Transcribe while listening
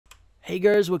Hey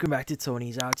guys, welcome back to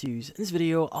Tony's How To's. In this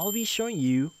video, I'll be showing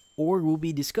you or will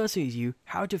be discussing with you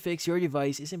how to fix your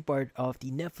device isn't part of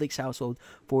the Netflix household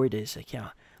for this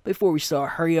account. Before we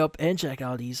start, hurry up and check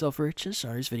out the software just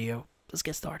on this video. Let's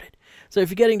get started. So if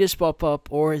you're getting this pop-up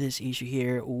or this issue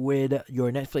here with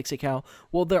your Netflix account,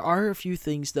 well, there are a few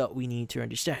things that we need to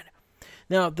understand.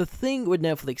 Now, the thing with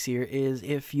Netflix here is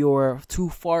if you're too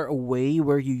far away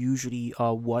where you usually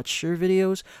watch your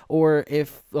videos, or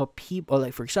if people,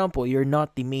 like for example, you're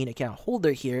not the main account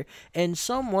holder here, and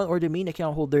someone or the main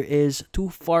account holder is too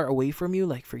far away from you,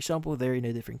 like for example, they're in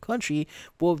a different country,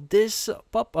 well, this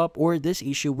pop-up or this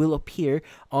issue will appear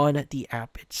on the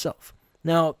app itself.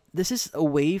 Now, this is a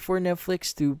way for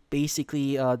Netflix to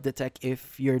basically detect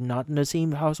if you're not in the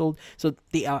same household. So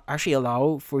they actually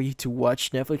allow for you to watch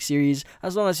Netflix series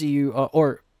as long as you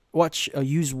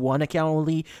use one account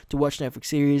only to watch Netflix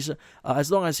series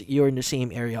as long as you're in the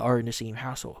same area or in the same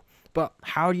household. But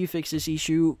how do you fix this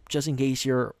issue? Just in case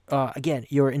you're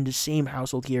you're in the same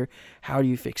household here, how do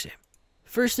you fix it?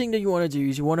 First thing that you want to do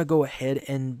is you want to go ahead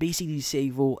and basically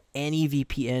disable any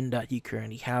VPN that you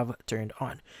currently have turned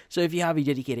on. So if you have a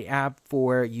dedicated app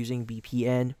for using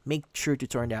VPN, make sure to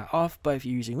turn that off. But if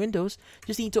you're using Windows,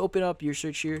 just need to open up your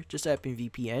search here, just type in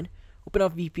VPN, open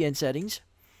up VPN settings.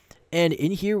 And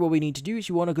in here, what we need to do is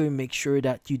you want to go and make sure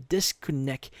that you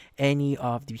disconnect any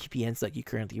of the VPNs that you're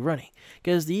currently running.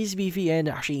 Because these VPN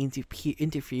actually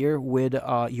interfere with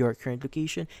your current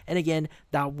location. And again,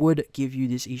 that would give you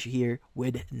this issue here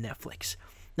with Netflix.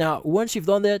 Now, once you've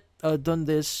done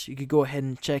this, you could go ahead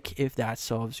and check if that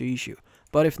solves your issue.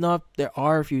 But if not, there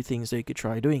are a few things that you could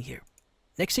try doing here.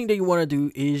 Next thing that you want to do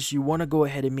is you want to go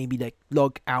ahead and maybe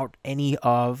log out any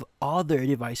of other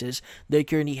devices that you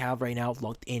currently have right now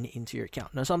logged into your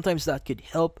account. Now sometimes that could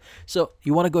help. So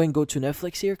you want to go and go to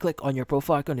Netflix here, click on your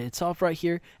profile icon itself right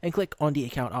here, and click on the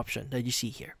account option that you see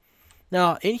here.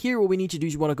 Now in here, what we need to do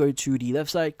is you want to go to the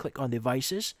left side, click on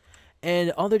devices.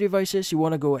 And on the devices, you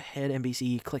want to go ahead and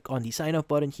basically click on the sign up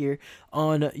button here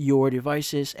on your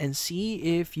devices and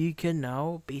see if you can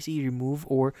now basically remove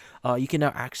or you can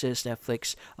now access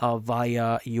Netflix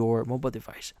via your mobile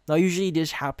device. Now, usually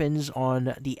this happens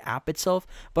on the app itself,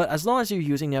 but as long as you're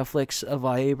using Netflix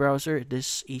via a browser,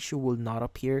 this issue will not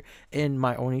appear in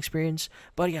my own experience.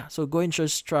 But yeah, so go and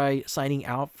just try signing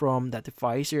out from that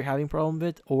device you're having problem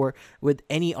with or with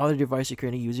any other device you're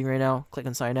currently using right now. Click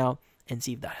on sign out and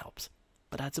see if that helps.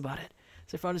 But that's about it.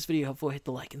 So if you found this video helpful, hit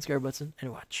the like and subscribe button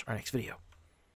and watch our next video.